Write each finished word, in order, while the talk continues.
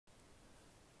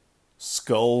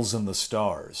Skulls in the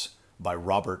Stars by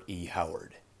Robert E.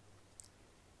 Howard.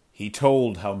 He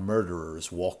told how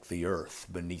murderers walk the earth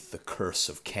beneath the curse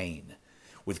of Cain,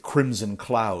 with crimson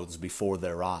clouds before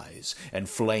their eyes and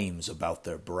flames about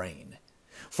their brain,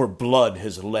 for blood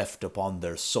has left upon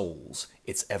their souls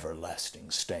its everlasting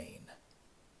stain.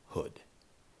 Hood.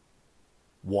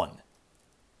 1.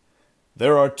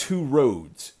 There are two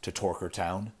roads to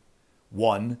Torkertown.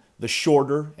 One, the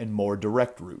shorter and more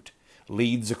direct route,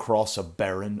 leads across a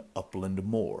barren upland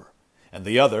moor, and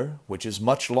the other, which is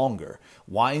much longer,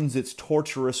 winds its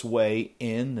tortuous way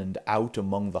in and out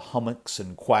among the hummocks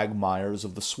and quagmires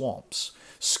of the swamps,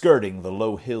 skirting the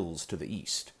low hills to the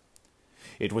east.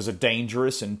 It was a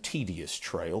dangerous and tedious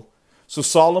trail, so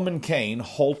Solomon Kane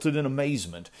halted in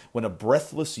amazement when a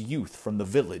breathless youth from the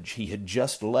village he had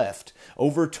just left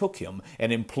overtook him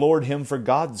and implored him for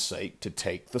God's sake to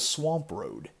take the swamp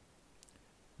road.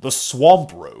 The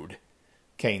swamp road?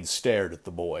 Kane stared at the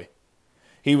boy.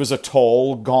 He was a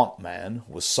tall, gaunt man,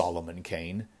 was Solomon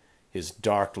Kane. His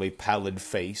darkly pallid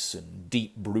face and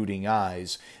deep brooding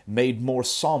eyes made more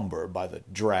somber by the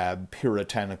drab,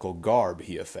 puritanical garb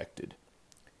he affected.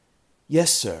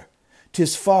 "Yes, sir,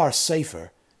 'tis far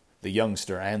safer," the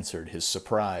youngster answered his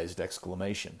surprised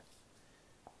exclamation.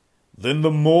 "Then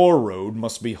the moor road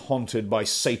must be haunted by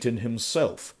Satan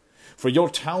himself, for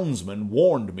your townsman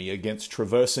warned me against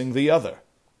traversing the other."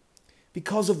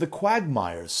 "Because of the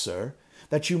quagmires, sir,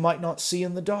 that you might not see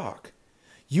in the dark.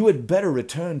 You had better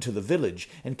return to the village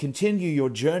and continue your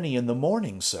journey in the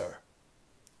morning, sir."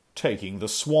 "Taking the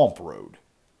swamp road?"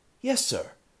 "Yes,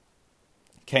 sir."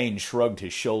 Kane shrugged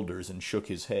his shoulders and shook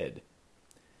his head.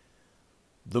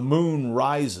 "The moon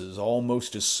rises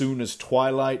almost as soon as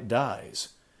twilight dies.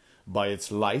 By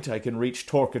its light I can reach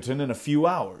Torkerton in a few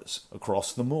hours,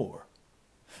 across the moor."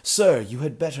 "Sir, you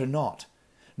had better not.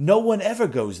 No one ever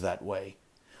goes that way.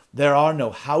 There are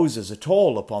no houses at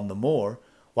all upon the moor,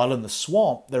 while in the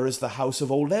swamp there is the house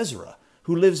of old Ezra,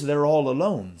 who lives there all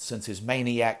alone, since his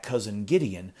maniac cousin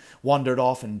Gideon wandered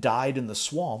off and died in the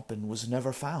swamp and was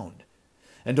never found.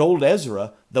 And old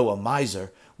Ezra, though a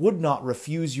miser, would not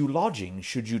refuse you lodging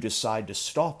should you decide to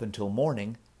stop until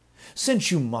morning. Since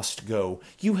you must go,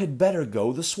 you had better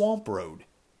go the swamp road."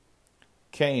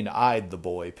 Kane eyed the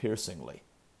boy piercingly.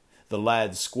 The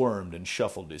lad squirmed and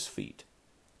shuffled his feet.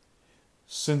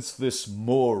 "Since this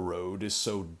moor road is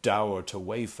so dour to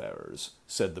wayfarers,"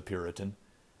 said the Puritan,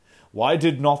 "why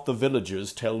did not the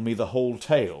villagers tell me the whole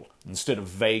tale, instead of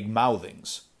vague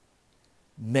mouthings?"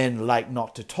 "Men like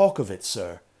not to talk of it,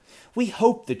 sir. We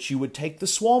hoped that you would take the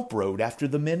swamp road after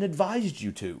the men advised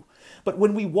you to, but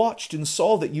when we watched and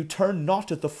saw that you turned not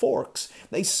at the forks,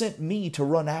 they sent me to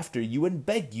run after you and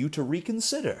beg you to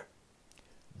reconsider."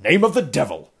 "Name of the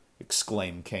devil!"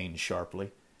 exclaimed Kane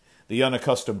sharply, the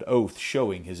unaccustomed oath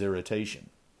showing his irritation.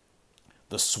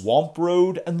 "The swamp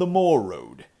road and the moor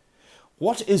road.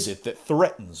 What is it that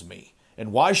threatens me,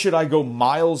 and why should I go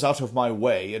miles out of my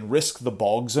way and risk the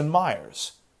bogs and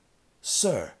mires?"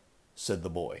 "Sir," said the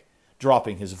boy,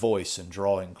 dropping his voice and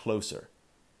drawing closer,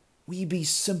 "we be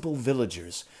simple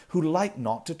villagers, who like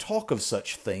not to talk of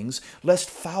such things, lest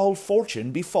foul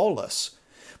fortune befall us.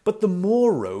 But the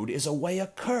moor road is a way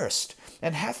accursed,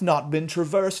 and hath not been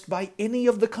traversed by any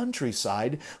of the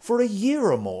countryside for a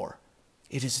year or more.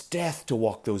 It is death to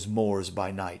walk those moors by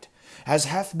night, as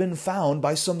hath been found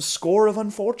by some score of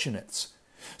unfortunates.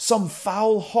 Some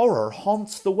foul horror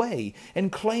haunts the way,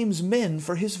 and claims men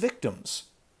for his victims."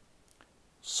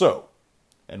 "So,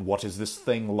 and what is this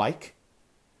thing like?"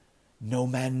 "No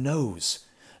man knows.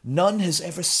 None has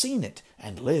ever seen it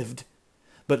and lived.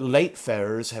 But late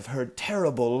farers have heard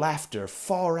terrible laughter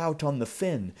far out on the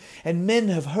fen, and men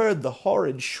have heard the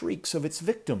horrid shrieks of its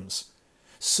victims.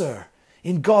 Sir,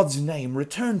 in God's name,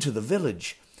 return to the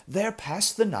village. There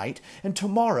pass the night, and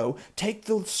tomorrow take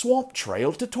the swamp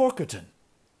trail to Torkerton."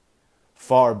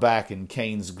 Far back in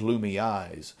Kane's gloomy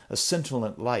eyes, a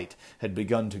scintillant light had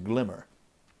begun to glimmer,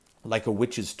 like a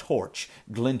witch's torch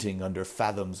glinting under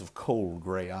fathoms of cold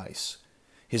gray ice.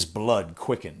 His blood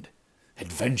quickened.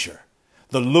 Adventure!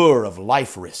 The lure of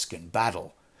life risk and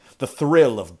battle, the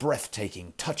thrill of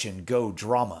breathtaking touch-and-go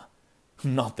drama.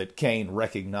 Not that Kane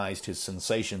recognized his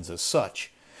sensations as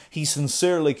such. He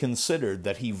sincerely considered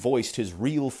that he voiced his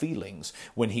real feelings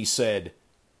when he said,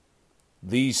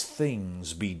 "These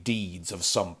things be deeds of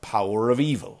some power of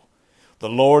evil. The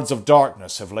lords of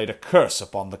darkness have laid a curse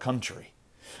upon the country.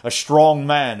 A strong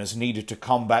man is needed to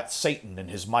combat Satan in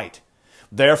his might.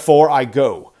 Therefore I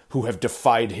go, who have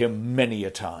defied him many a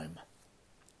time."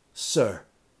 "Sir,"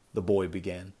 the boy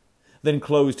began, then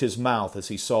closed his mouth as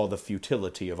he saw the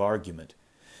futility of argument.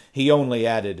 He only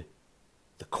added,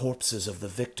 "The corpses of the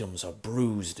victims are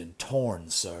bruised and torn,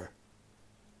 sir."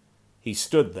 He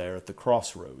stood there at the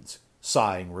crossroads,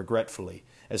 sighing regretfully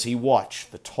as he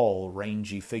watched the tall,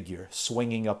 rangy figure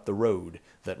swinging up the road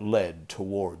that led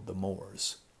toward the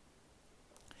moors.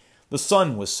 The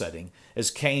sun was setting as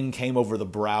Kane came over the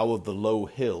brow of the low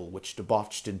hill which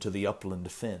debouched into the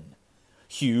upland fen.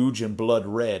 Huge and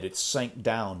blood-red, it sank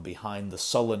down behind the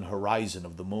sullen horizon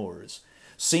of the moors,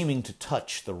 seeming to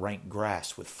touch the rank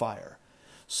grass with fire.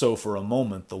 So for a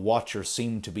moment the watcher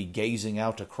seemed to be gazing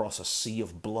out across a sea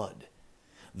of blood.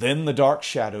 Then the dark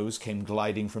shadows came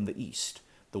gliding from the east,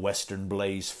 the western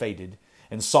blaze faded,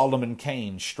 and Solomon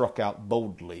Kane struck out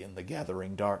boldly in the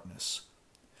gathering darkness.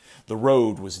 The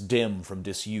road was dim from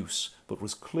disuse, but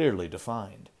was clearly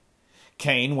defined.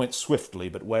 Kane went swiftly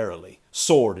but warily,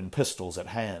 sword and pistols at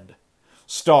hand.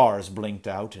 Stars blinked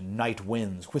out, and night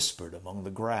winds whispered among the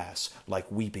grass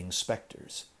like weeping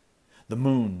spectres. The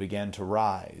moon began to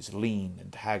rise, lean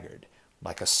and haggard,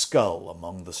 like a skull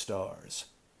among the stars.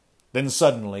 Then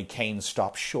suddenly Kane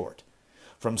stopped short.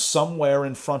 From somewhere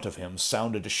in front of him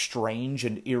sounded a strange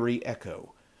and eerie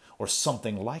echo, or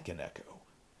something like an echo.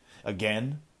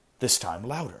 Again, this time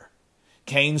louder.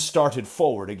 Kane started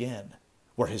forward again.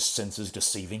 Were his senses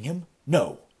deceiving him?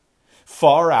 No.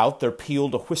 Far out there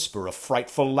pealed a whisper of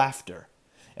frightful laughter,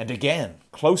 and again,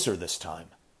 closer this time.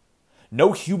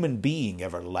 No human being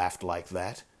ever laughed like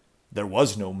that. There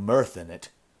was no mirth in it,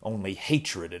 only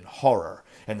hatred and horror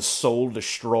and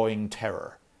soul-destroying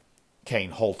terror.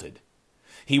 Kane halted.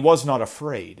 He was not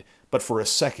afraid, but for a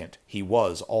second he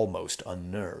was almost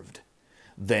unnerved.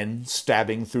 Then,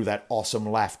 stabbing through that awesome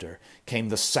laughter, came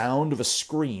the sound of a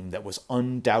scream that was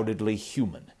undoubtedly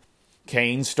human.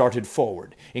 Kane started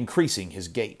forward, increasing his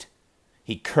gait.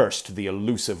 He cursed the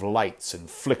elusive lights and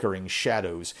flickering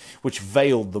shadows which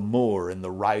veiled the moor in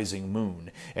the rising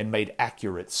moon and made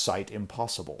accurate sight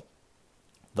impossible.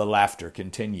 The laughter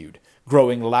continued,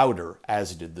 growing louder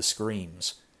as did the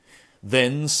screams.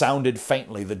 Then sounded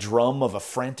faintly the drum of a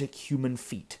frantic human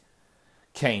feet.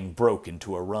 Kane broke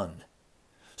into a run.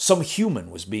 Some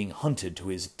human was being hunted to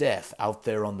his death out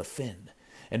there on the fen,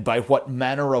 and by what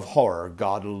manner of horror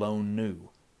God alone knew.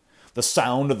 The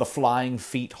sound of the flying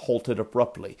feet halted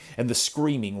abruptly, and the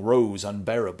screaming rose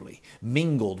unbearably,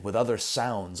 mingled with other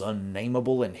sounds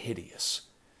unnameable and hideous.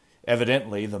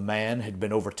 Evidently the man had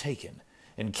been overtaken,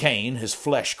 and Kane, his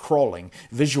flesh crawling,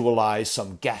 visualized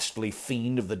some ghastly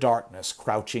fiend of the darkness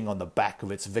crouching on the back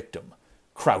of its victim,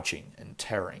 crouching and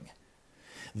tearing.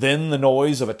 Then the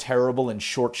noise of a terrible and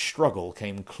short struggle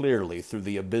came clearly through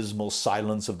the abysmal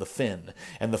silence of the fen,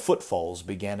 and the footfalls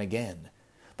began again,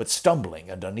 but stumbling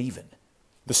and uneven.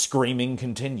 The screaming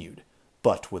continued,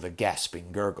 but with a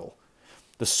gasping gurgle.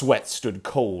 The sweat stood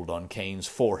cold on Kane's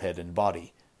forehead and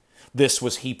body. This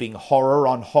was heaping horror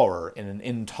on horror in an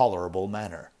intolerable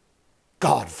manner.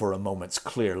 God, for a moment's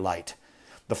clear light!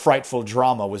 The frightful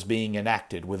drama was being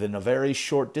enacted within a very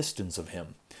short distance of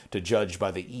him, to judge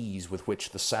by the ease with which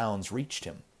the sounds reached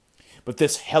him. But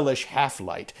this hellish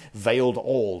half-light veiled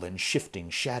all in shifting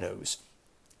shadows,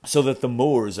 so that the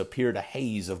moors appeared a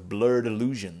haze of blurred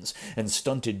illusions, and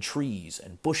stunted trees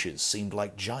and bushes seemed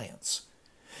like giants.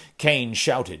 Kane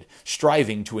shouted,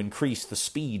 striving to increase the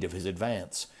speed of his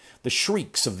advance. The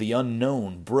shrieks of the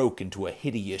unknown broke into a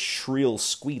hideous, shrill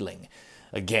squealing.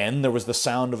 Again there was the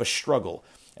sound of a struggle,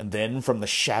 and then from the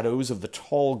shadows of the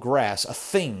tall grass a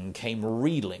thing came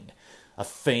reeling, a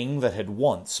thing that had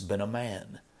once been a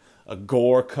man, a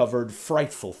gore-covered,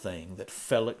 frightful thing that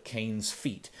fell at Kane's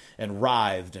feet and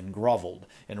writhed and groveled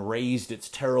and raised its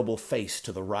terrible face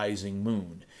to the rising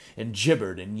moon and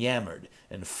gibbered and yammered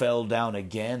and fell down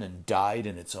again and died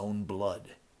in its own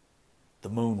blood. The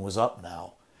moon was up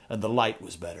now, and the light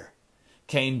was better.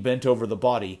 Kane bent over the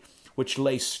body, which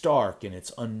lay stark in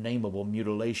its unnameable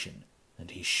mutilation,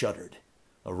 and he shuddered,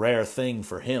 a rare thing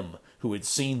for him who had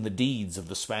seen the deeds of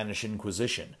the Spanish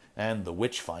Inquisition and the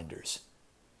witch-finders.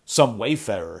 Some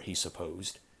wayfarer, he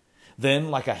supposed. Then,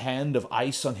 like a hand of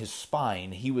ice on his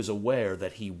spine, he was aware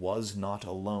that he was not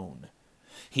alone.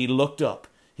 He looked up,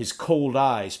 his cold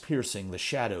eyes piercing the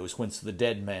shadows whence the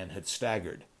dead man had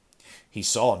staggered. He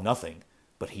saw nothing,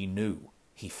 but he knew,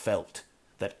 he felt,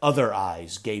 that other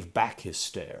eyes gave back his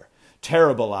stare,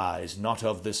 terrible eyes not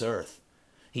of this earth.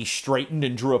 He straightened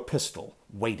and drew a pistol,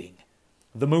 waiting.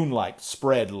 The moonlight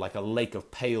spread like a lake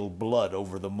of pale blood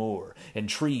over the moor, and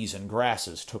trees and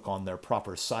grasses took on their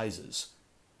proper sizes.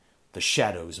 The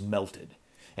shadows melted,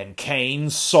 and Kane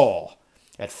saw.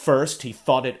 At first he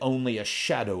thought it only a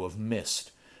shadow of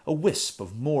mist, a wisp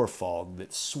of moor fog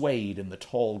that swayed in the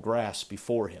tall grass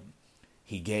before him.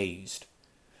 He gazed.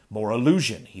 More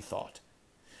illusion, he thought.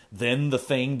 Then the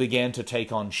thing began to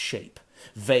take on shape,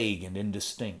 vague and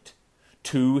indistinct.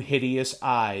 Two hideous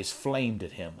eyes flamed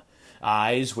at him,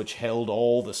 eyes which held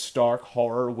all the stark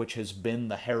horror which has been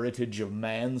the heritage of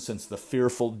man since the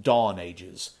fearful dawn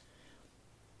ages.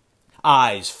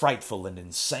 Eyes frightful and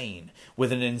insane,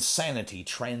 with an insanity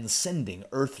transcending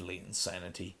earthly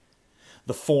insanity.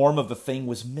 The form of the thing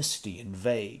was misty and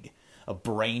vague, a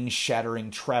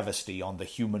brain-shattering travesty on the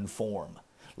human form,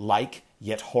 like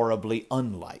yet horribly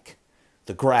unlike.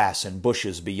 The grass and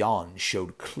bushes beyond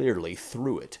showed clearly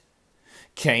through it.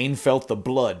 Kane felt the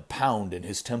blood pound in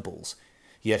his temples,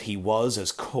 yet he was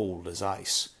as cold as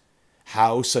ice.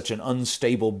 How such an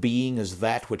unstable being as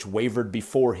that which wavered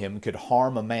before him could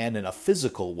harm a man in a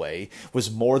physical way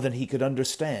was more than he could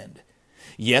understand.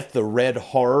 Yet the red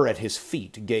horror at his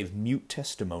feet gave mute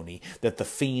testimony that the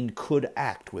fiend could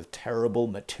act with terrible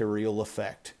material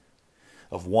effect.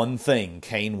 Of one thing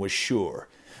Kane was sure.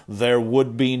 There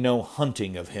would be no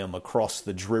hunting of him across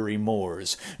the dreary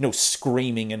moors, no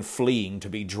screaming and fleeing to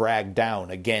be dragged down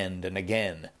again and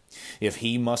again. If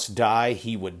he must die,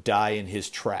 he would die in his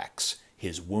tracks,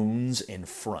 his wounds in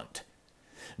front.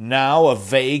 Now a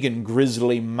vague and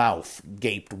grisly mouth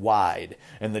gaped wide,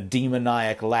 and the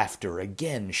demoniac laughter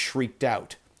again shrieked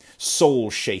out,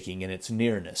 soul-shaking in its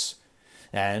nearness.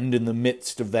 And in the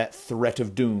midst of that threat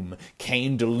of doom,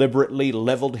 Kane deliberately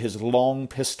leveled his long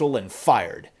pistol and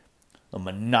fired. A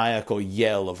maniacal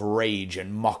yell of rage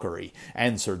and mockery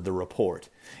answered the report,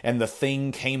 and the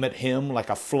thing came at him like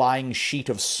a flying sheet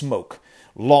of smoke,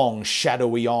 long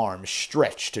shadowy arms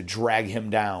stretched to drag him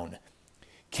down.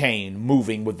 Kane,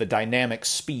 moving with the dynamic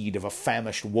speed of a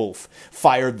famished wolf,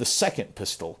 fired the second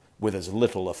pistol with as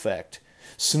little effect,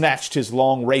 snatched his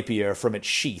long rapier from its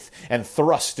sheath, and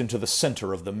thrust into the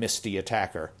center of the misty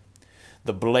attacker.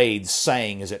 The blade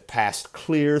sang as it passed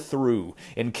clear through,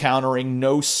 encountering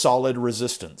no solid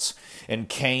resistance, and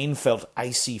Kane felt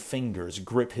icy fingers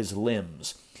grip his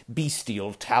limbs,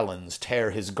 bestial talons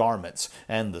tear his garments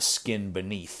and the skin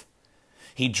beneath.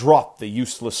 He dropped the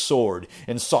useless sword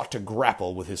and sought to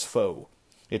grapple with his foe.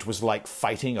 It was like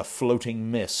fighting a floating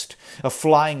mist, a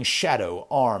flying shadow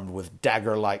armed with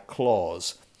dagger-like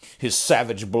claws. His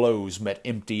savage blows met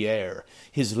empty air.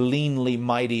 His leanly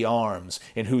mighty arms,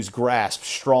 in whose grasp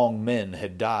strong men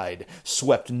had died,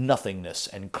 swept nothingness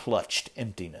and clutched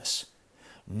emptiness.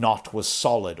 Naught was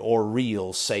solid or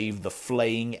real save the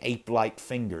flaying ape-like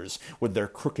fingers with their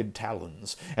crooked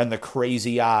talons, and the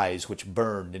crazy eyes which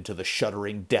burned into the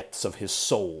shuddering depths of his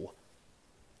soul.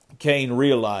 Kane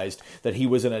realized that he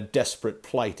was in a desperate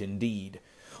plight indeed.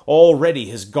 Already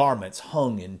his garments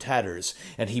hung in tatters,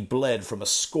 and he bled from a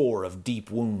score of deep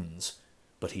wounds.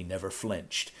 But he never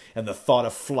flinched, and the thought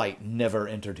of flight never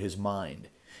entered his mind.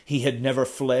 He had never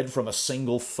fled from a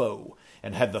single foe,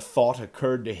 and had the thought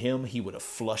occurred to him, he would have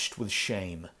flushed with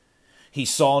shame. He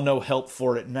saw no help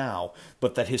for it now,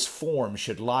 but that his form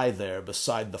should lie there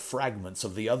beside the fragments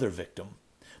of the other victim.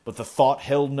 But the thought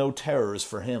held no terrors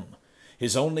for him.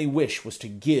 His only wish was to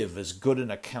give as good an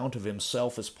account of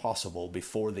himself as possible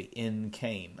before the end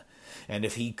came, and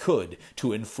if he could,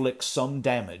 to inflict some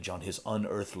damage on his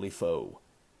unearthly foe.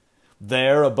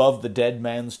 There, above the dead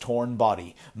man's torn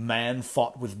body, man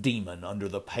fought with demon under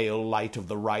the pale light of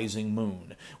the rising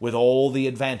moon, with all the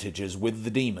advantages with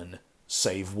the demon,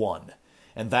 save one,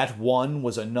 and that one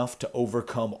was enough to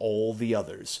overcome all the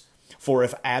others. For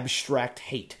if abstract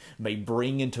hate may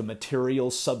bring into material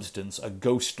substance a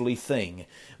ghostly thing,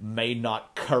 may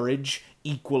not courage,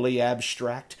 equally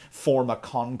abstract, form a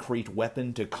concrete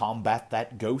weapon to combat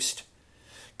that ghost?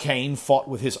 Kane fought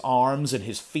with his arms and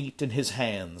his feet and his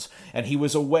hands, and he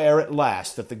was aware at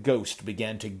last that the ghost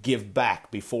began to give back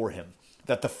before him,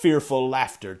 that the fearful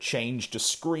laughter changed to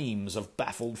screams of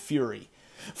baffled fury.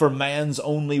 For man's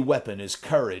only weapon is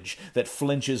courage that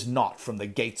flinches not from the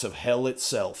gates of hell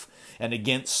itself, and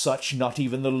against such not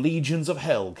even the legions of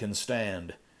hell can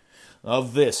stand.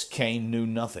 Of this Kane knew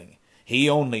nothing. He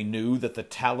only knew that the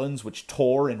talons which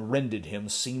tore and rended him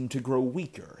seemed to grow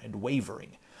weaker and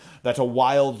wavering, that a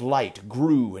wild light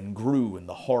grew and grew in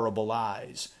the horrible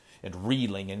eyes, and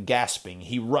reeling and gasping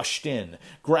he rushed in,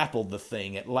 grappled the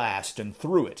thing at last, and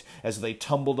threw it as they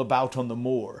tumbled about on the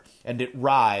moor, and it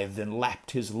writhed and lapped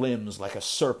his limbs like a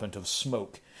serpent of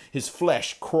smoke. His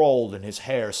flesh crawled and his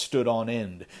hair stood on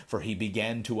end, for he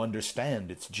began to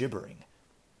understand its gibbering.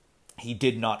 He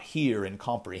did not hear and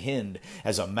comprehend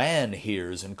as a man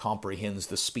hears and comprehends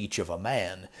the speech of a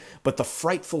man, but the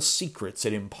frightful secrets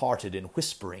it imparted in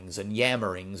whisperings and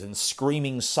yammerings and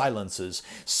screaming silences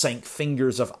sank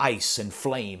fingers of ice and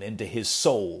flame into his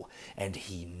soul, and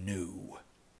he knew.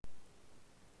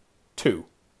 2.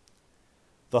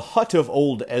 The hut of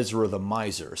old Ezra the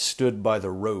miser stood by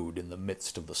the road in the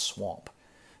midst of the swamp,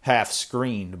 half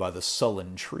screened by the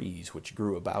sullen trees which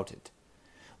grew about it.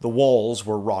 The walls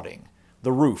were rotting,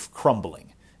 the roof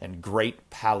crumbling, and great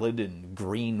pallid and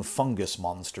green fungus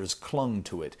monsters clung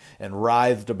to it and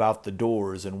writhed about the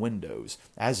doors and windows,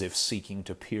 as if seeking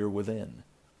to peer within.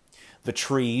 The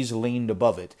trees leaned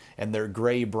above it, and their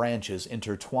gray branches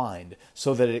intertwined,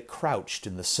 so that it crouched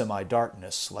in the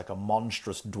semi-darkness like a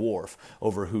monstrous dwarf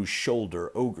over whose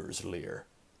shoulder ogres leer.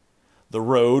 The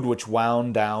road which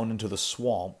wound down into the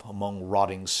swamp among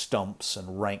rotting stumps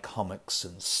and rank hummocks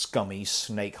and scummy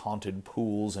snake-haunted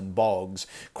pools and bogs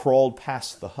crawled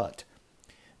past the hut.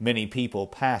 Many people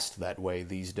passed that way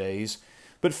these days,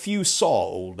 but few saw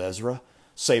old Ezra,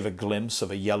 save a glimpse of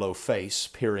a yellow face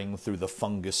peering through the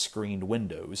fungus-screened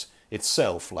windows,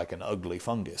 itself like an ugly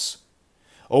fungus.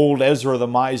 Old Ezra the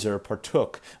miser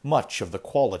partook much of the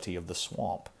quality of the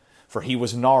swamp, for he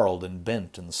was gnarled and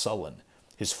bent and sullen.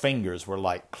 His fingers were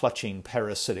like clutching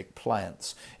parasitic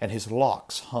plants, and his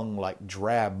locks hung like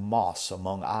drab moss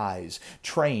among eyes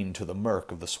trained to the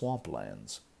murk of the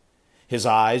swamplands. His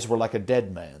eyes were like a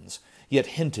dead man's, yet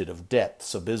hinted of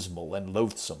depths abysmal and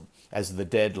loathsome as the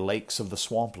dead lakes of the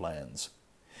swamplands.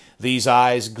 These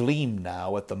eyes gleamed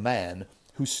now at the man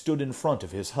who stood in front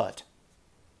of his hut.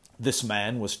 This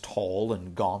man was tall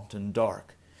and gaunt and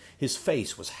dark. His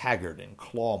face was haggard and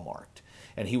claw-marked,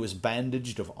 and he was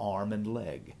bandaged of arm and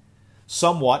leg.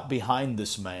 Somewhat behind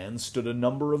this man stood a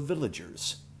number of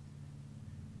villagers.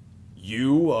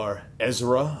 "You are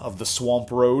Ezra of the swamp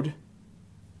road?"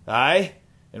 "Aye,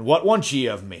 and what want ye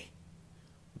of me?"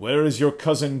 "Where is your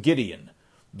cousin Gideon,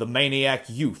 the maniac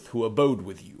youth who abode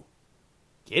with you?"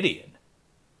 "Gideon?"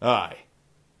 "Aye."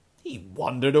 "He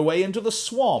wandered away into the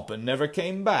swamp and never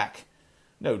came back.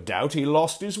 No doubt he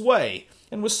lost his way,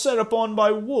 and was set upon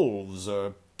by wolves,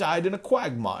 or died in a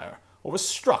quagmire, or was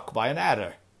struck by an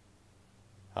adder."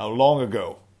 "How long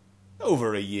ago?"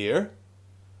 "Over a year."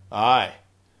 "Aye.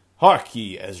 Hark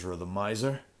ye, Ezra the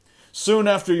miser. Soon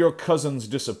after your cousin's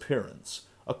disappearance,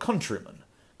 a countryman,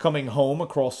 coming home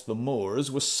across the moors,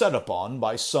 was set upon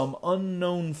by some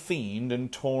unknown fiend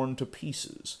and torn to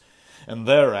pieces, and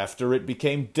thereafter it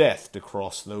became death to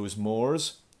cross those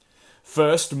moors.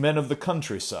 First men of the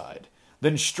countryside,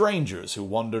 then strangers who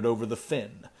wandered over the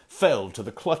fen, fell to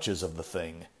the clutches of the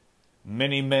thing.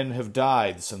 Many men have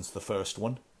died since the first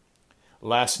one.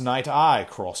 Last night I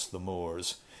crossed the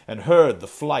moors, and heard the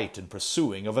flight and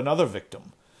pursuing of another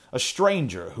victim, a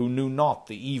stranger who knew not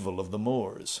the evil of the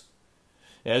moors.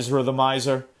 Ezra the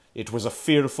miser, it was a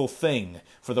fearful thing,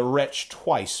 for the wretch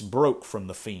twice broke from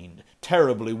the fiend,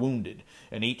 terribly wounded,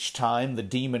 and each time the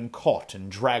demon caught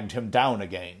and dragged him down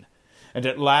again. And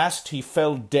at last he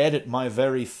fell dead at my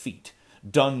very feet,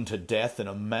 done to death in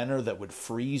a manner that would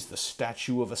freeze the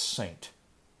statue of a saint."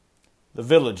 The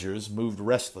villagers moved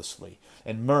restlessly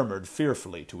and murmured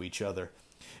fearfully to each other,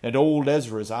 and old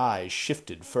Ezra's eyes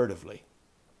shifted furtively.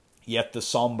 Yet the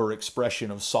somber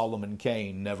expression of Solomon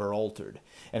Kane never altered,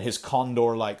 and his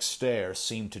condor-like stare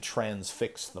seemed to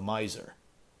transfix the miser.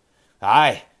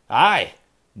 "Aye, aye,"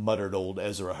 muttered old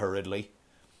Ezra hurriedly.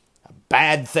 "A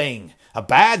bad thing, a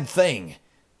bad thing!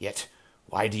 Yet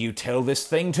why do you tell this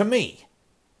thing to me?"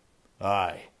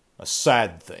 "Aye, a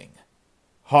sad thing.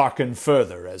 Hearken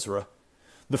further, Ezra.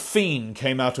 The fiend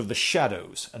came out of the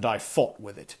shadows, and I fought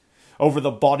with it, over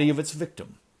the body of its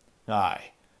victim.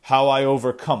 Aye, how I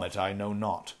overcome it I know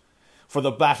not, for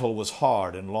the battle was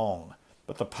hard and long,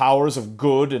 but the powers of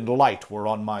good and light were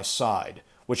on my side,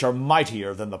 which are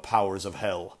mightier than the powers of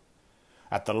hell.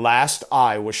 At the last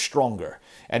I was stronger,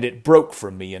 and it broke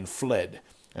from me and fled,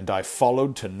 and I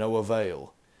followed to no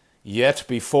avail. Yet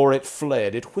before it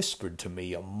fled, it whispered to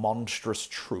me a monstrous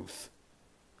truth."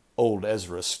 Old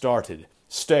Ezra started,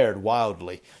 stared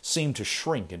wildly, seemed to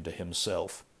shrink into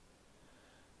himself.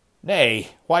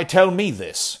 "Nay, why tell me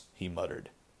this?" he muttered.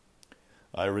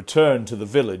 "I returned to the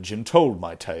village and told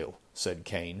my tale," said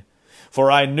Kane, "for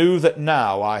I knew that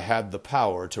now I had the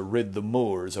power to rid the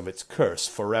moors of its curse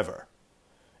forever.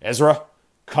 Ezra,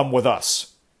 come with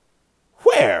us."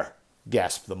 "Where?"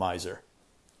 gasped the miser.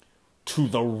 "To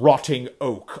the rotting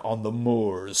oak on the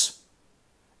moors."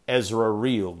 Ezra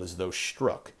reeled as though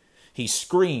struck. He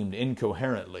screamed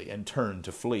incoherently and turned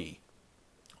to flee.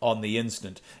 On the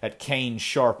instant, at Kane's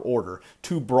sharp order,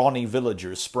 two brawny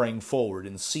villagers sprang forward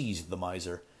and seized the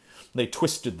miser. They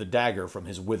twisted the dagger from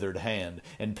his withered hand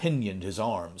and pinioned his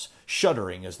arms,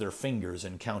 shuddering as their fingers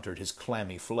encountered his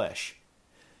clammy flesh.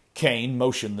 Kane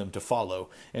motioned them to follow,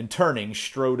 and turning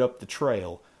strode up the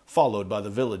trail, followed by the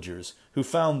villagers, who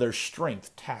found their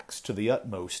strength taxed to the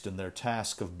utmost in their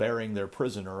task of bearing their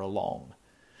prisoner along.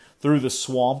 Through the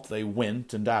swamp they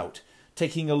went and out,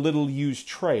 taking a little-used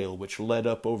trail which led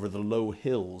up over the low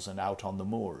hills and out on the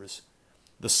moors.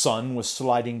 The sun was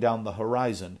sliding down the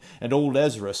horizon, and old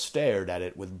Ezra stared at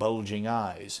it with bulging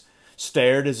eyes,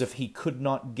 stared as if he could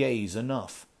not gaze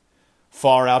enough.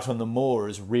 Far out on the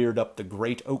moors reared up the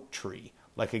great oak tree,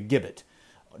 like a gibbet,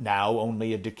 now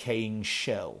only a decaying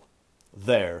shell.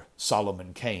 There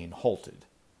Solomon Kane halted.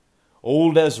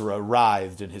 Old Ezra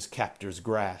writhed in his captor's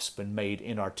grasp and made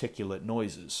inarticulate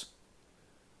noises.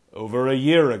 "Over a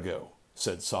year ago,"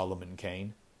 said Solomon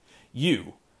Kane,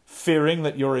 "you, fearing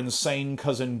that your insane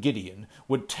cousin Gideon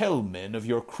would tell men of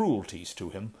your cruelties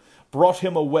to him, brought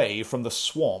him away from the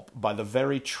swamp by the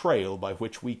very trail by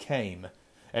which we came,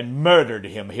 and murdered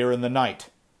him here in the night."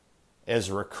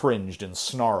 Ezra cringed and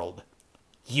snarled.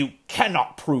 "You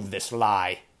cannot prove this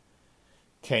lie."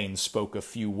 Kane spoke a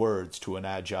few words to an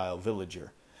agile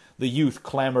villager. The youth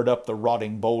clambered up the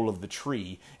rotting bole of the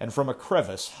tree, and from a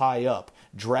crevice high up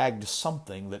dragged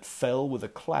something that fell with a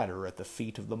clatter at the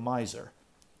feet of the miser.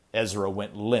 Ezra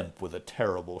went limp with a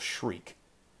terrible shriek.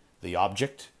 The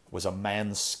object was a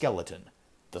man's skeleton,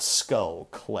 the skull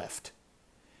cleft.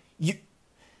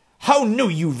 "How knew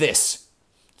you this?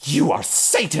 You are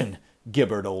Satan!"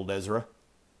 gibbered old Ezra.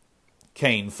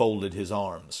 Kane folded his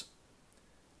arms.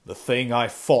 "The thing I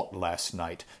fought last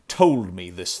night told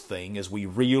me this thing as we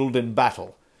reeled in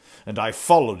battle, and I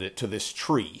followed it to this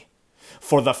tree.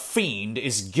 For the fiend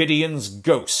is Gideon's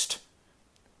ghost."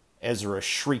 Ezra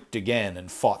shrieked again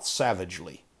and fought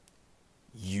savagely.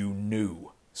 "You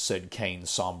knew," said Kane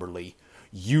somberly.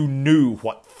 "You knew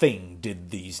what thing did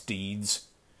these deeds.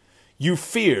 You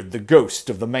feared the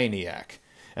ghost of the maniac,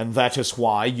 and that is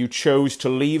why you chose to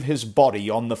leave his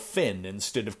body on the fen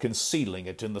instead of concealing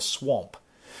it in the swamp.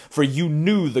 For you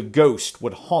knew the ghost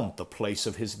would haunt the place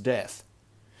of his death.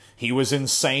 He was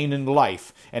insane in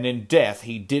life, and in death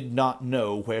he did not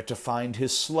know where to find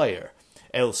his slayer,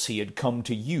 else he had come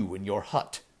to you in your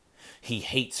hut. He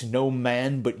hates no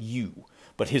man but you,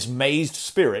 but his mazed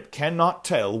spirit cannot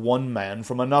tell one man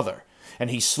from another, and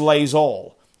he slays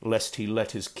all, lest he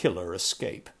let his killer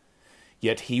escape.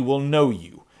 Yet he will know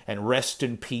you, and rest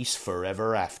in peace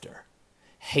forever after.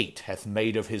 Hate hath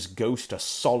made of his ghost a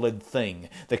solid thing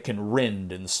that can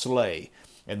rend and slay,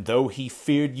 and though he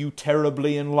feared you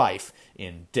terribly in life,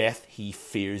 in death he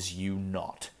fears you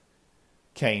not."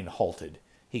 Kane halted.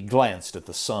 He glanced at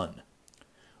the sun.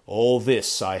 "All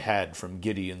this I had from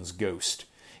Gideon's ghost,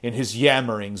 in his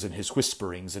yammerings and his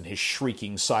whisperings and his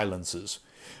shrieking silences.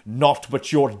 Naught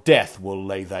but your death will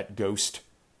lay that ghost."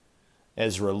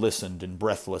 Ezra listened in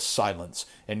breathless silence,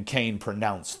 and Kane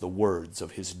pronounced the words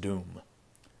of his doom.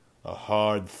 "A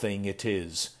hard thing it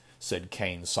is," said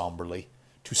Kane somberly,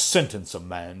 "to sentence a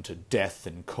man to death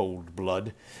in cold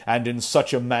blood, and in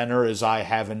such a manner as I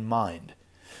have in mind.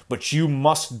 But you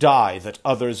must die that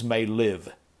others may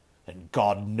live, and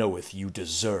God knoweth you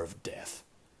deserve death.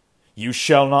 You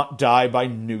shall not die by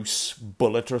noose,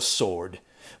 bullet, or sword,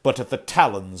 but at the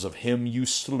talons of him you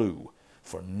slew,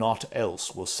 for naught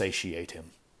else will satiate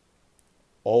him."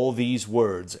 All these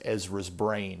words Ezra's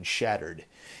brain shattered.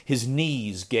 His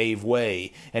knees gave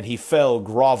way, and he fell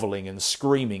groveling and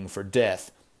screaming for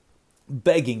death,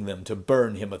 begging them to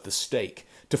burn him at the stake,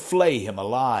 to flay him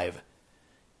alive.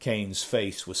 Kane's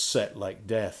face was set like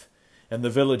death, and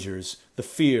the villagers, the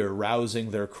fear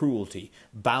rousing their cruelty,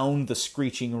 bound the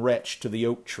screeching wretch to the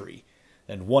oak tree,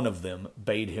 and one of them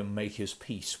bade him make his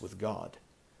peace with God.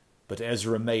 But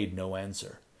Ezra made no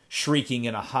answer, shrieking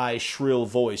in a high, shrill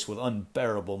voice with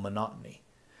unbearable monotony.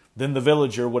 Then the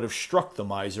villager would have struck the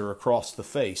miser across the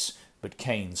face, but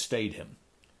Kane stayed him.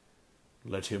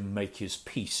 "Let him make his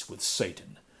peace with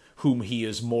Satan, whom he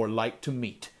is more like to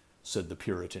meet," said the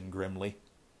Puritan grimly.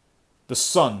 "The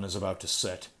sun is about to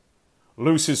set.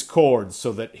 Loose his cords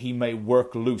so that he may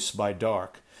work loose by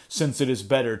dark, since it is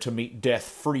better to meet death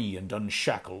free and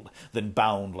unshackled than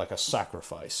bound like a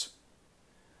sacrifice."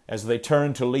 As they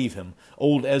turned to leave him,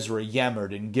 old Ezra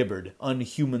yammered and gibbered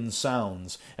unhuman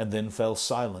sounds, and then fell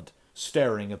silent,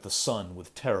 staring at the sun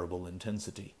with terrible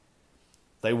intensity.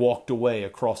 They walked away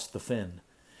across the fen,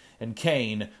 and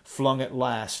Kane flung at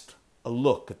last a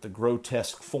look at the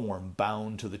grotesque form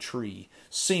bound to the tree,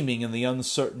 seeming in the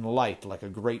uncertain light like a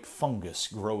great fungus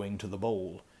growing to the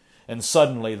bole. And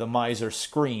suddenly the miser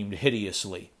screamed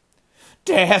hideously,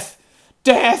 "Death!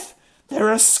 Death! There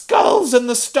are skulls in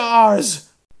the stars!"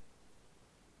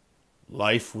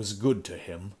 "Life was good to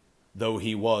him, though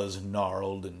he was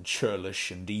gnarled and churlish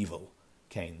and evil,"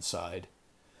 Kane sighed.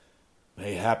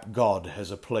 "Mayhap God has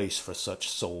a place for such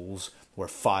souls, where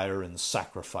fire and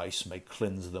sacrifice may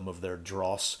cleanse them of their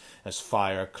dross, as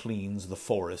fire cleans the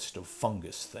forest of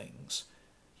fungus things.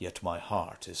 yet my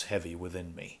heart is heavy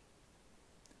within me."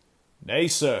 "Nay,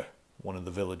 sir," one of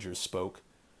the villagers spoke,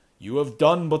 "you have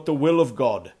done but the will of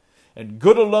God, and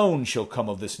good alone shall come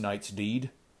of this night's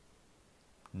deed."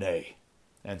 "Nay,"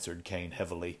 answered Kane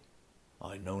heavily,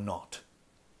 "I know not.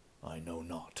 I know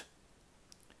not."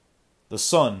 The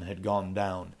sun had gone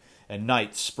down, and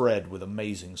night spread with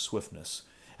amazing swiftness,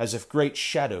 as if great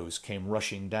shadows came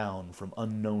rushing down from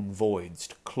unknown voids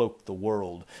to cloak the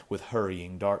world with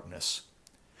hurrying darkness.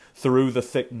 Through the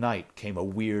thick night came a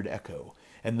weird echo,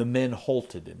 and the men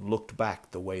halted and looked back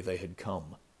the way they had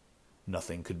come.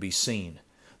 Nothing could be seen.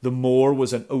 The moor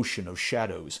was an ocean of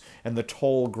shadows, and the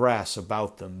tall grass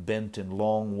about them bent in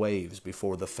long waves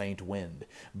before the faint wind,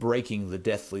 breaking the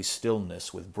deathly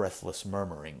stillness with breathless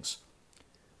murmurings.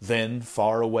 Then,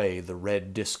 far away, the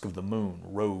red disk of the moon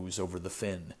rose over the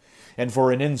fen, and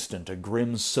for an instant a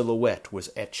grim silhouette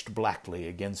was etched blackly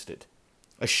against it.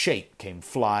 A shape came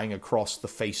flying across the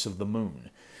face of the moon,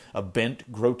 a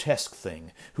bent, grotesque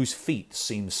thing whose feet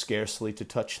seemed scarcely to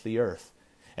touch the earth,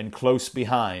 and close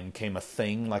behind came a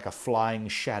thing like a flying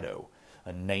shadow,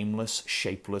 a nameless,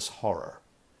 shapeless horror.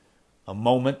 A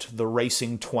moment the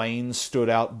racing twain stood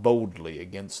out boldly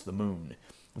against the moon.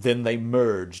 Then they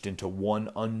merged into one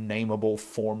unnameable,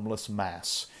 formless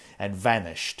mass, and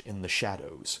vanished in the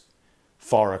shadows.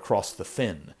 Far across the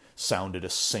fen sounded a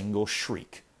single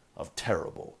shriek of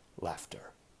terrible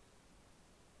laughter.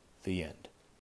 The end.